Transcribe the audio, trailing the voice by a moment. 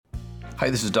Hi,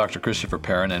 this is Dr. Christopher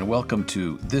Perrin, and welcome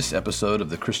to this episode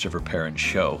of The Christopher Perrin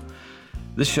Show.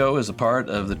 This show is a part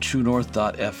of the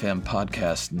TrueNorth.fm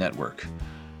podcast network.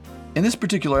 In this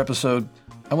particular episode,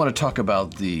 I want to talk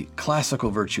about the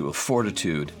classical virtue of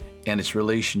fortitude and its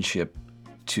relationship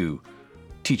to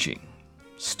teaching,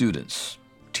 students,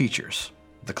 teachers,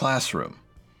 the classroom.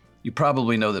 You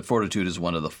probably know that fortitude is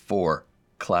one of the four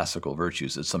classical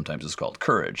virtues that sometimes is called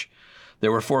courage.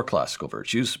 There were four classical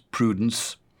virtues: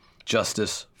 prudence,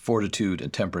 justice, fortitude,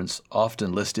 and temperance,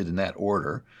 often listed in that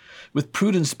order, with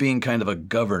prudence being kind of a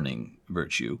governing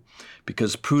virtue,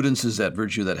 because prudence is that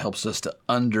virtue that helps us to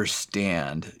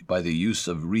understand, by the use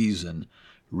of reason,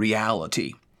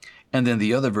 reality. And then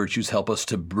the other virtues help us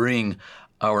to bring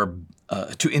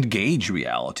to engage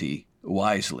reality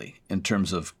wisely in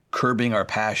terms of curbing our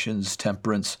passions,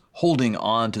 temperance, holding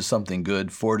on to something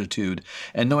good, fortitude,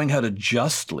 and knowing how to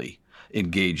justly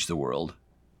engage the world.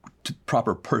 To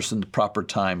proper person, proper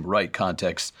time, right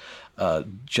context,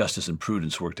 justice and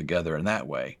prudence work together in that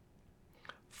way.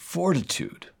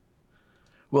 Fortitude.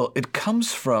 Well, it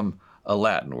comes from a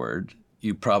Latin word.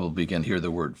 You probably can hear the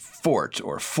word fort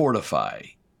or fortify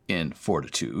in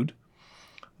fortitude.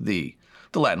 The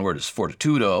Latin word is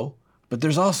fortitudo, but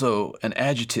there's also an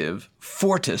adjective,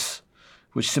 fortis,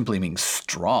 which simply means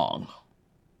strong.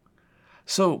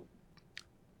 So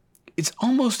it's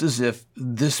almost as if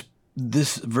this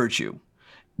virtue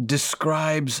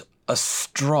describes a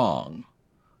strong,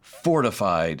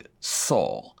 fortified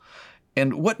soul.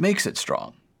 And what makes it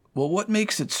strong? Well, what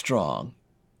makes it strong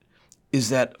is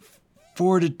that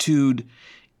fortitude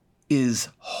is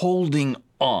holding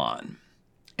on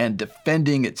and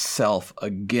defending itself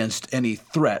against any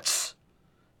threats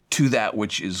to that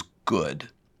which is good.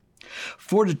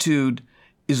 Fortitude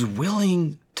is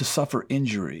willing to suffer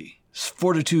injury.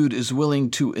 Fortitude is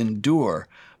willing to endure,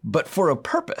 but for a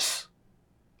purpose,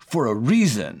 for a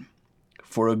reason,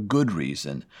 for a good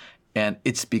reason. And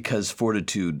it's because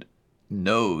fortitude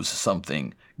knows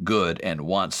something good and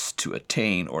wants to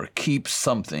attain or keep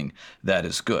something that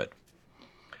is good.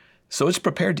 So it's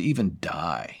prepared to even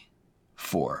die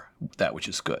for that which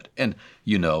is good. And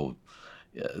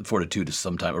fortitude is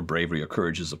sometimes, or bravery or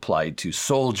courage is applied to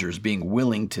soldiers being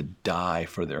willing to die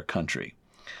for their country.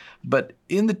 But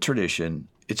in the tradition,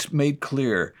 it's made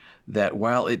clear that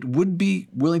while it would be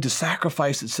willing to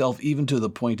sacrifice itself even to the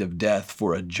point of death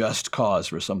for a just cause,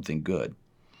 for something good,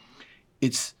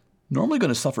 it's normally going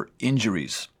to suffer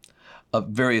injuries of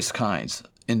various kinds,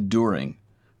 enduring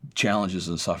challenges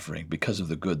and suffering because of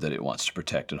the good that it wants to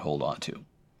protect and hold on to.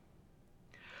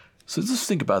 So let's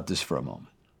think about this for a moment.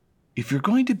 If you're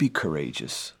going to be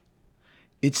courageous,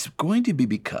 it's going to be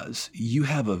because you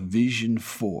have a vision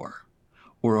for,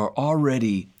 or are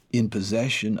already in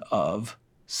possession of,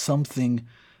 something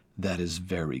that is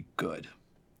very good.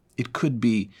 It could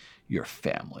be your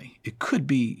family. It could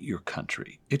be your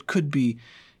country. It could be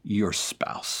your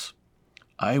spouse.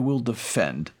 I will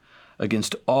defend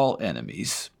against all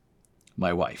enemies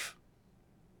my wife.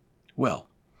 Well,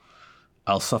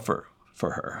 I'll suffer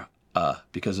for her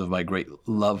because of my great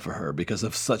love for her, because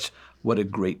of what a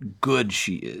great good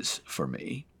she is for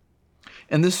me.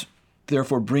 And this,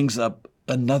 therefore, brings up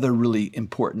another really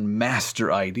important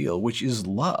master ideal, which is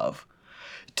love.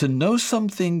 To know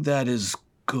something that is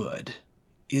good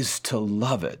is to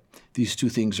love it. These two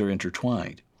things are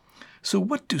intertwined. So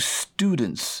what do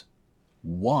students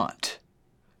want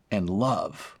and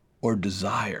love or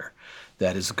desire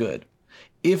that is good?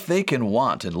 If they can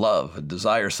want and love and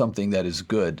desire something that is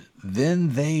good,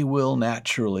 then they will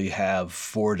naturally have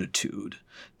fortitude.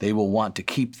 They will want to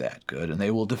keep that good, and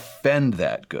they will defend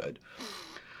that good.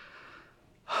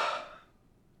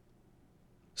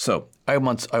 So I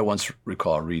once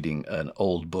recall reading an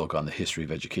old book on the history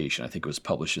of education. I think it was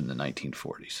published in the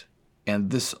 1940s.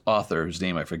 And this author, whose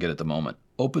name I forget at the moment,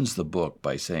 opens the book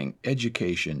by saying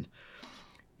education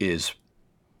is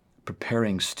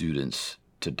preparing students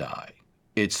to die.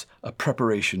 It's a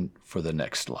preparation for the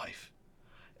next life.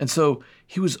 And so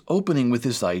he was opening with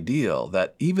this ideal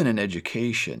that even in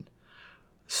education,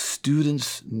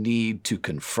 students need to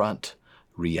confront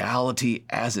reality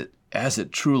as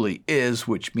it truly is,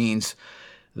 which means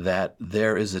that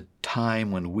there is a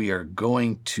time when we are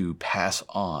going to pass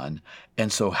on.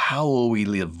 And so how will we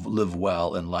live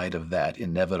well in light of that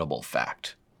inevitable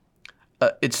fact?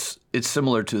 It's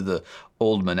similar to the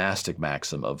old monastic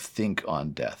maxim of think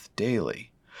on death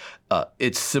daily.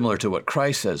 It's similar to what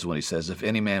Christ says when he says, if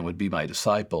any man would be my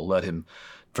disciple, let him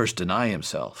first deny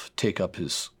himself, take up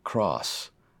his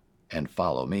cross, and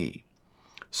follow me.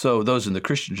 So those in the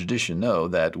Christian tradition know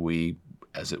that we,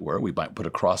 as it were, we might put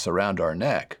a cross around our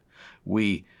neck.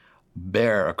 We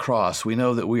bear a cross, we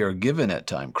know that we are given at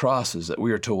times crosses, that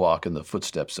we are to walk in the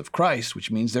footsteps of Christ,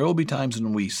 which means there will be times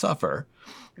when we suffer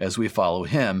as we follow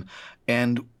him.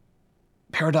 And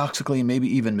paradoxically, maybe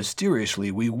even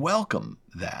mysteriously, we welcome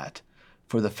that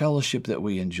for the fellowship that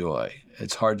we enjoy.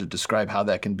 It's hard to describe how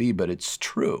that can be, but it's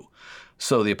true.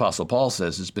 So the Apostle Paul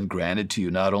says it's been granted to you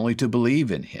not only to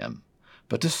believe in him,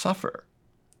 but to suffer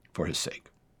for his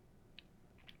sake.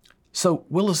 So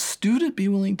will a student be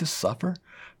willing to suffer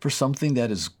for something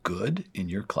that is good in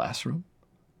your classroom?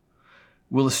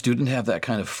 Will a student have that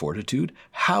kind of fortitude?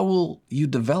 How will you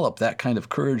develop that kind of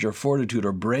courage or fortitude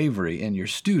or bravery in your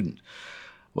student?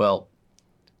 Well,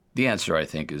 the answer, I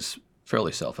think, is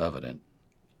fairly self-evident.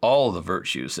 All the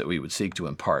virtues that we would seek to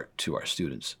impart to our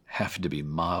students have to be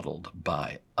modeled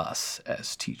by us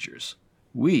as teachers.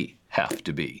 We have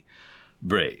to be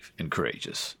brave and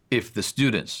courageous. If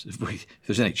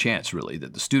there's any chance, really,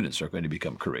 that the students are going to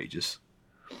become courageous.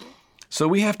 So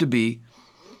we have to be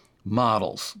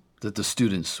models that the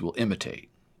students will imitate.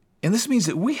 And this means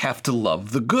that we have to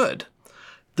love the good.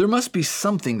 There must be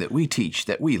something that we teach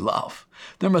that we love.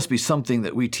 There must be something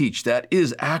that we teach that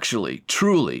is actually,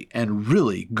 truly, and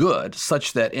really good,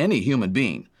 such that any human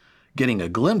being getting a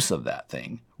glimpse of that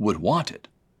thing would want it.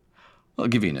 I'll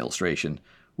give you an illustration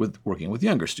with working with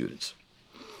younger students.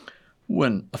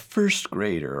 When a first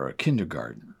grader or a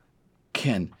kindergartner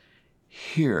can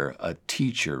hear a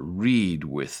teacher read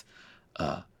with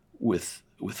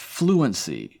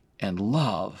fluency and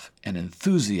love and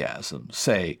enthusiasm,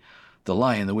 say, The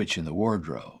Lion, the Witch, and the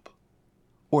Wardrobe,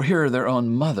 or hear their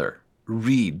own mother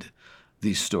read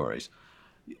these stories,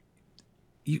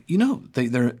 you know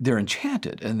they're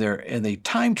enchanted, and they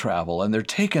time travel, and they're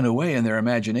taken away in their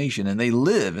imagination, and they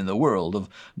live in the world of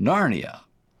Narnia.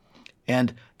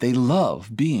 And they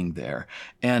love being there.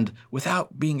 And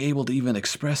without being able to even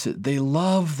express it, they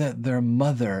love that their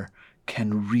mother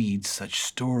can read such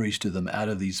stories to them out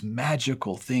of these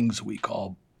magical things we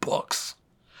call books.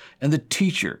 And the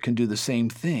teacher can do the same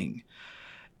thing.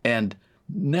 And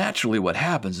naturally what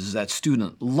happens is that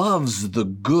student loves the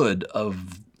good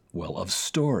of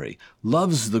story,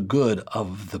 loves the good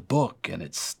of the book and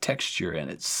its texture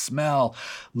and its smell,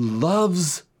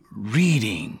 loves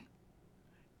reading,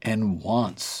 and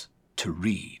wants to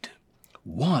read,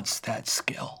 wants that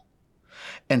skill.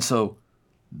 And so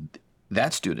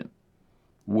that student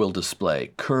will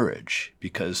display courage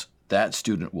because that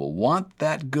student will want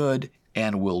that good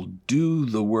and will do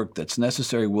the work that's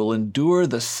necessary, will endure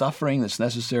the suffering that's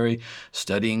necessary,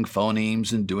 studying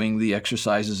phonemes and doing the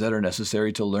exercises that are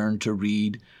necessary to learn to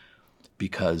read,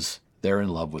 because they're in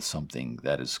love with something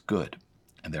that is good,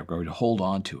 and they're going to hold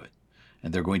on to it,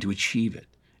 and they're going to achieve it.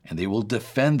 And they will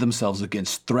defend themselves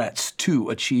against threats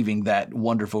to achieving that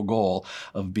wonderful goal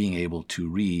of being able to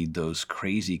read those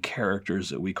crazy characters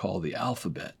that we call the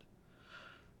alphabet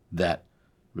that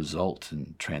result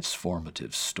in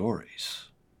transformative stories.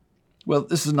 Well,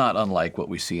 this is not unlike what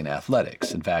we see in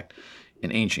athletics. In fact,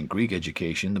 in ancient Greek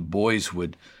education, the boys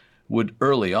would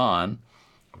early on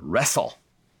wrestle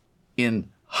in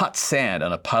hot sand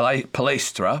on a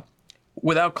palestra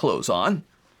without clothes on.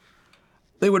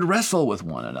 They would wrestle with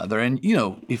one another. And, you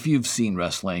know, if you've seen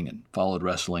wrestling and followed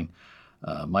wrestling,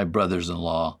 my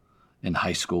brothers-in-law in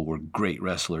high school were great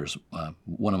wrestlers.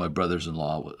 One of my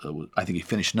brothers-in-law, I think he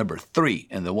finished number 3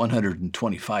 in the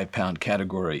 125-pound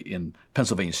category in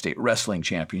Pennsylvania State Wrestling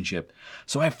Championship.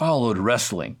 So I followed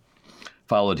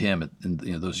him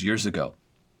those years ago.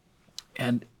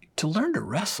 And to learn to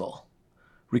wrestle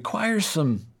requires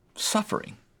some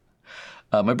suffering.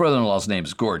 My brother-in-law's name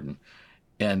is Gordon,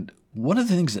 and one of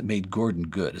the things that made Gordon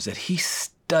good is that he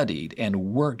studied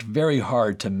and worked very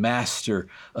hard to master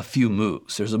a few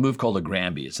moves. There's a move called a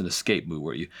Granby. It's an escape move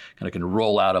where you kind of can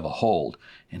roll out of a hold.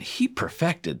 And he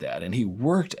perfected that, and he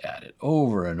worked at it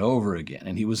over and over again.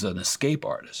 And he was an escape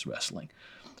artist wrestling.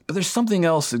 But there's something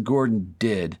else that Gordon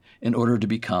did in order to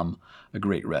become a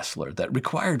great wrestler that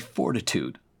required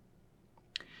fortitude.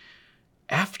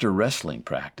 After wrestling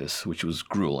practice, which was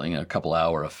grueling, a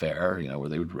couple-hour affair, where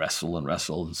they would wrestle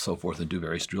and so forth and do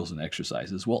various drills and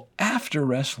exercises. Well, after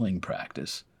wrestling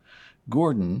practice,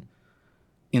 Gordon,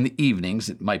 in the evenings,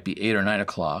 it might be 8 or 9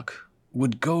 o'clock,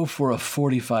 would go for a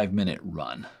 45-minute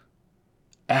run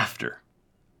after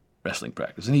wrestling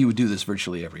practice. And he would do this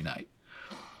virtually every night.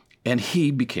 And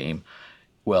he became,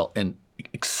 in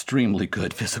extremely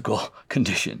good physical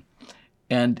condition.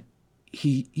 And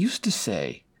he used to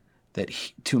say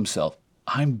to himself,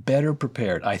 I'm better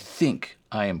prepared. I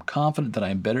am confident that I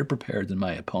am better prepared than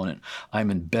my opponent.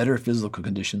 I'm in better physical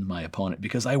condition than my opponent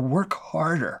because I work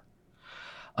harder.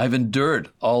 I've endured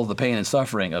all the pain and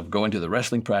suffering of going to the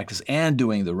wrestling practice and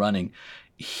doing the running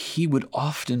he would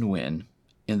often win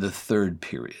in the third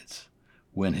periods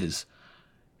when his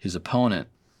opponent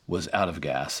was out of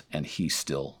gas and he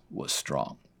still was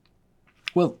strong.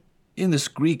 Well, in this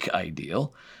Greek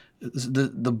ideal,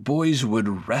 the boys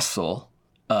would wrestle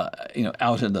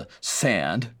out in the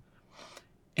sand,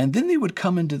 and then they would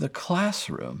come into the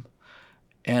classroom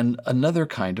and another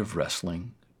kind of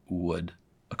wrestling would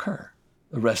occur.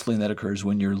 A wrestling that occurs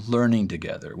when you're learning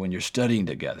together, when you're studying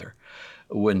together,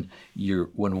 when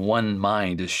one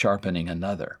mind is sharpening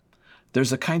another.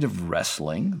 There's a kind of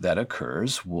wrestling that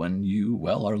occurs when you,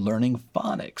 are learning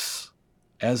phonics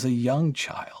as a young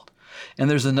child. And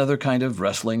there's another kind of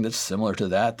wrestling that's similar to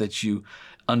that you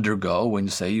undergo when,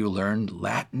 say, you learn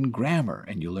Latin grammar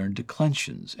and you learn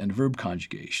declensions and verb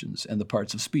conjugations and the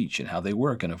parts of speech and how they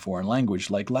work in a foreign language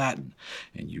like Latin.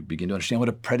 And you begin to understand what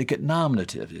a predicate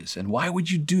nominative is. And why would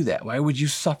you do that? Why would you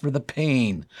suffer the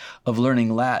pain of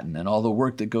learning Latin and all the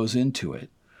work that goes into it?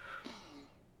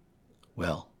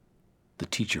 Well, the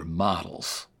teacher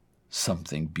models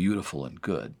something beautiful and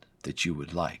good that you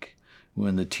would like.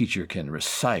 When the teacher can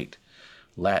recite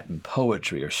Latin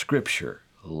poetry or scripture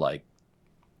like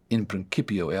in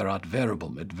principio erat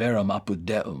verbum, et verum apud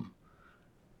Deum,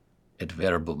 et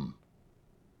verbum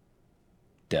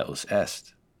Deus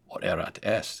est, or erat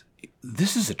est.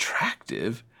 This is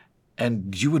attractive,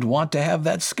 and you would want to have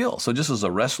that skill. So just as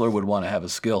a wrestler would want to have a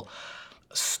skill,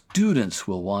 students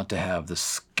will want to have the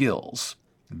skills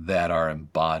that are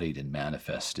embodied and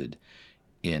manifested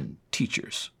in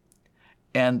teachers.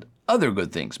 And other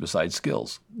good things besides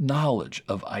skills, knowledge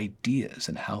of ideas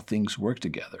and how things work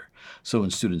together. So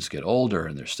when students get older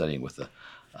and they're studying with a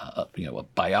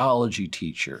biology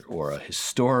teacher or a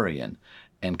historian,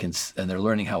 and they're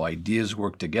learning how ideas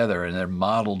work together, and they're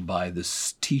modeled by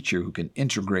this teacher who can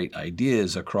integrate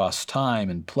ideas across time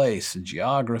and place and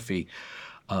geography,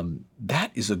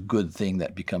 that is a good thing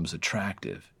that becomes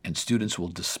attractive, and students will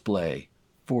display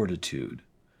fortitude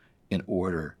in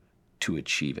order to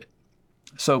achieve it.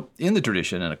 So in the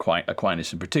tradition, and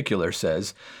Aquinas in particular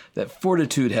says that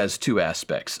fortitude has two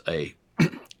aspects, a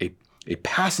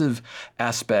passive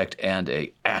aspect and an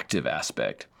active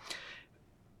aspect.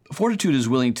 Fortitude is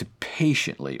willing to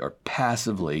patiently or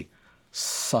passively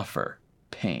suffer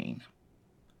pain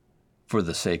for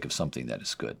the sake of something that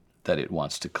is good, that it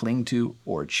wants to cling to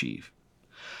or achieve.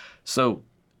 So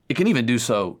it can even do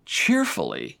so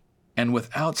cheerfully and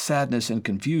without sadness and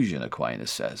confusion,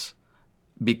 Aquinas says,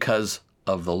 because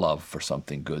of the love for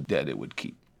something good that it would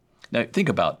keep. Now think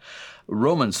about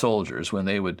Roman soldiers when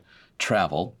they would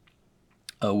travel,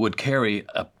 would carry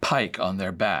a pike on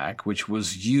their back, which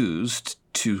was used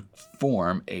to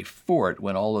form a fort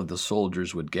when all of the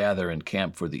soldiers would gather and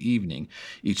camp for the evening.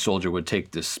 Each soldier would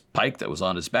take this pike that was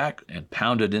on his back and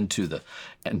pound it into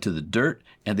the dirt,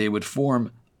 and they would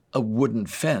form a wooden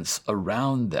fence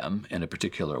around them in a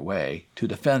particular way to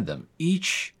defend them.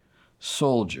 Each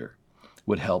soldier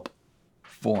would help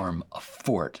form a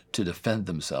fort to defend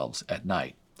themselves at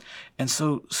night. And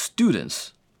so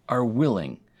students are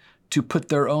willing to put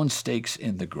their own stakes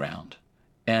in the ground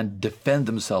and defend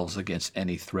themselves against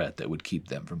any threat that would keep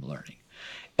them from learning.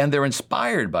 And they're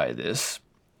inspired by this,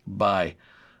 by,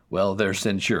 their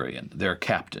centurion, their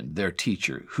captain, their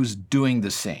teacher, who's doing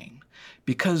the same.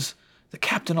 Because the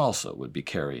captain also would be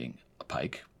carrying a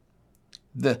pike.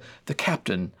 The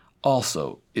captain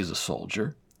also is a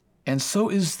soldier, and so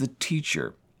is the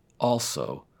teacher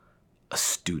also a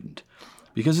student.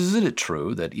 Because isn't it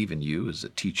true that even you as a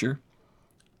teacher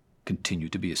continue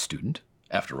to be a student?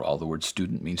 After all, the word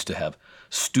student means to have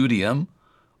studium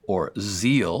or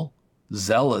zeal,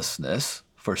 zealousness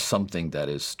for something that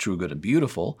is true, good, and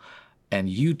beautiful, and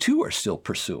you too are still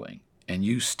pursuing, and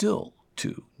you still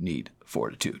too need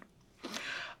fortitude.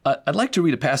 I'd like to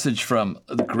read a passage from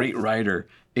the great writer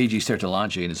A.G.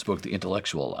 Sertalanche in his book, The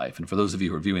Intellectual Life. And for those of you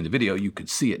who are viewing the video, you could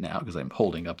see it now because I'm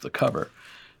holding up the cover.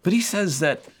 But he says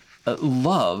that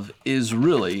love is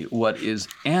really what is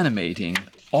animating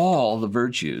all the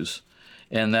virtues,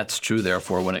 and that's true,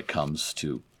 therefore, when it comes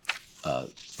to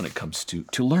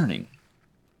learning.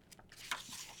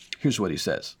 Here's what he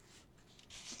says.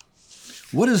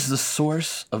 What is the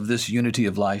source of this unity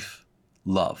of life?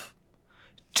 Love.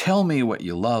 Tell me what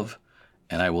you love,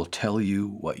 and I will tell you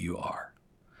what you are.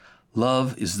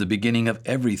 Love is the beginning of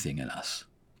everything in us,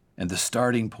 and the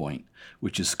starting point,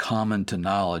 which is common to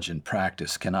knowledge and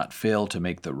practice, cannot fail to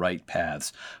make the right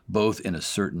paths, both in a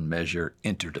certain measure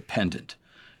interdependent.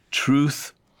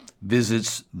 Truth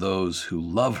visits those who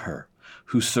love her,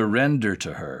 who surrender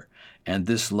to her, and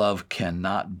this love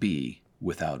cannot be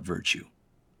without virtue.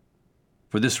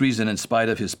 For this reason, in spite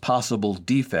of his possible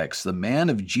defects, the man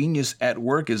of genius at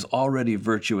work is already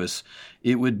virtuous.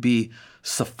 It would be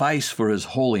suffice for his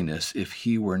holiness if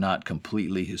he were not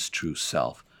completely his true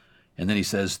self. And then he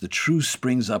says, the true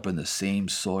springs up in the same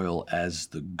soil as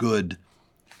the good.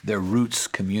 Their roots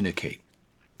communicate.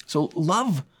 So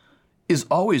love is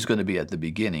always going to be at the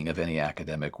beginning of any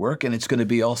academic work, and it's going to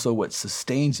be also what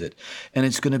sustains it. And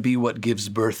it's going to be what gives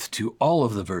birth to all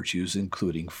of the virtues,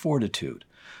 including fortitude.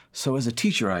 So as a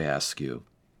teacher, I ask you,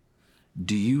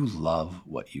 do you love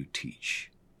what you teach?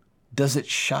 Does it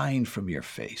shine from your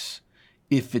face?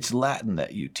 If it's Latin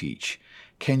that you teach,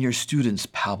 can your students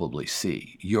palpably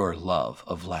see your love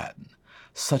of Latin,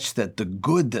 such that the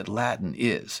good that Latin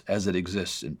is, as it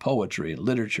exists in poetry and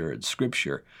literature and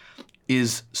scripture,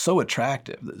 is so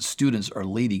attractive that students are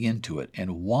leading into it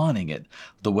and wanting it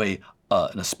the way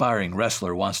an aspiring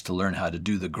wrestler wants to learn how to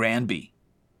do the Granby?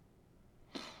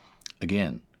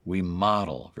 Again, we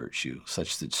model virtue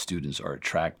such that students are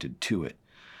attracted to it.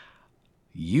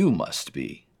 You must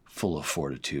be full of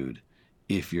fortitude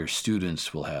if your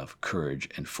students will have courage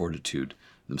and fortitude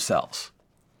themselves.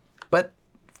 But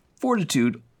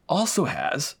fortitude also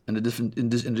has, in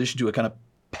addition to a kind of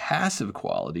passive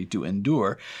quality to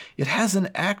endure, it has an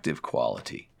active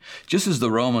quality. Just as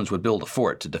the Romans would build a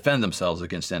fort to defend themselves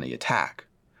against any attack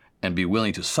and be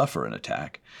willing to suffer an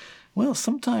attack, well,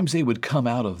 sometimes they would come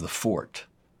out of the fort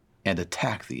and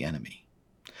attack the enemy.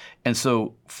 And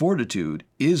so fortitude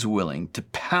is willing to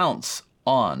pounce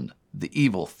on the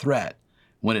evil threat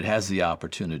when it has the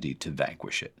opportunity to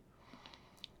vanquish it.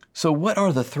 So what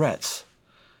are the threats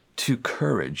to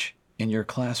courage in your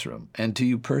classroom and to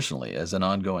you personally as an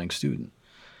ongoing student?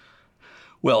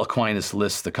 Well, Aquinas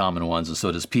lists the common ones, and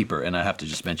so does Pieper. And I have to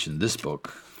just mention this book,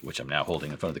 which I'm now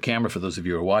holding in front of the camera for those of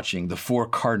you who are watching, The Four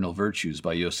Cardinal Virtues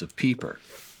by Joseph Pieper.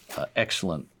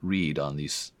 Excellent read on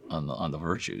the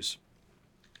virtues.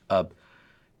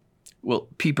 Well,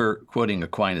 Pieper, quoting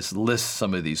Aquinas, lists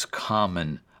some of these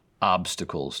common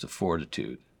obstacles to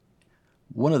fortitude.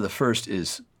 One of the first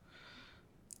is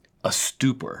a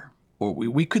stupor, or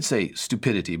we could say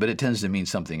stupidity, but it tends to mean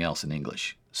something else in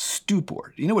English.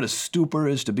 Stupor. Do you know what a stupor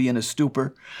is, to be in a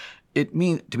stupor? It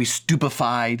means to be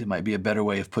stupefied, might be a better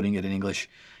way of putting it in English.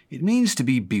 It means to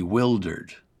be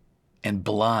bewildered and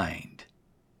blind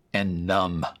and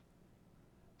numb,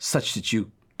 such that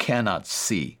you cannot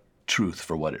see truth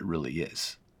for what it really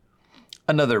is.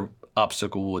 Another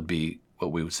obstacle would be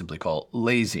what we would simply call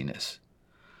laziness.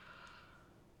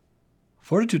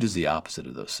 Fortitude is the opposite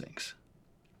of those things.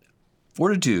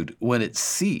 Fortitude, when it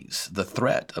sees the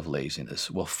threat of laziness,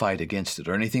 will fight against it,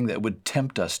 or anything that would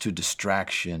tempt us to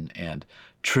distraction and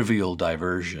trivial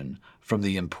diversion from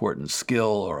the important skill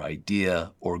or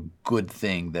idea or good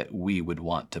thing that we would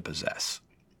want to possess.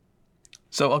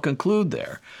 So I'll conclude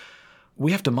there.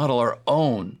 We have to model our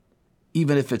own,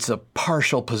 even if it's a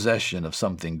partial possession of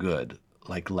something good,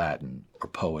 like Latin or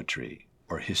poetry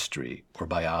or history or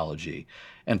biology,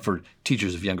 and for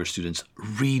teachers of younger students,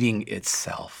 reading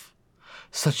itself,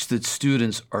 such that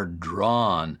students are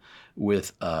drawn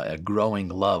with a growing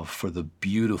love for the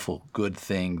beautiful good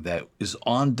thing that is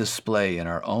on display in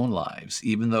our own lives,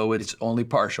 even though it's only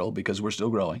partial because we're still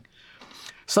growing,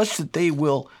 such that they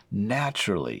will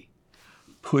naturally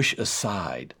push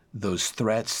aside those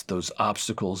threats, those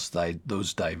obstacles,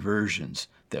 those diversions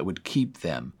that would keep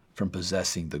them from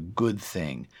possessing the good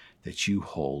thing that you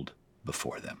hold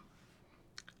before them.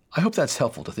 I hope that's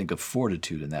helpful to think of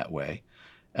fortitude in that way.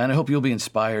 And I hope you'll be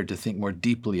inspired to think more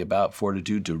deeply about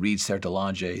fortitude, to read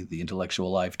Certelange, The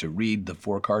Intellectual Life, to read The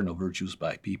Four Cardinal Virtues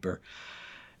by Pieper,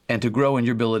 and to grow in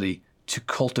your ability to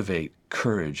cultivate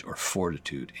courage or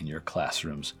fortitude in your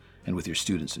classrooms and with your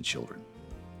students and children.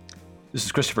 This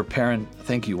is Christopher Perrin.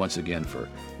 Thank you once again for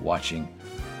watching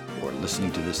or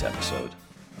listening to this episode.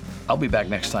 I'll be back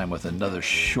next time with another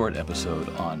short episode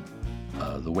on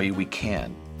the way we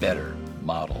can better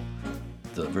model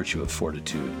the virtue of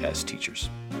fortitude as teachers.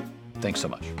 Thanks so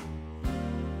much.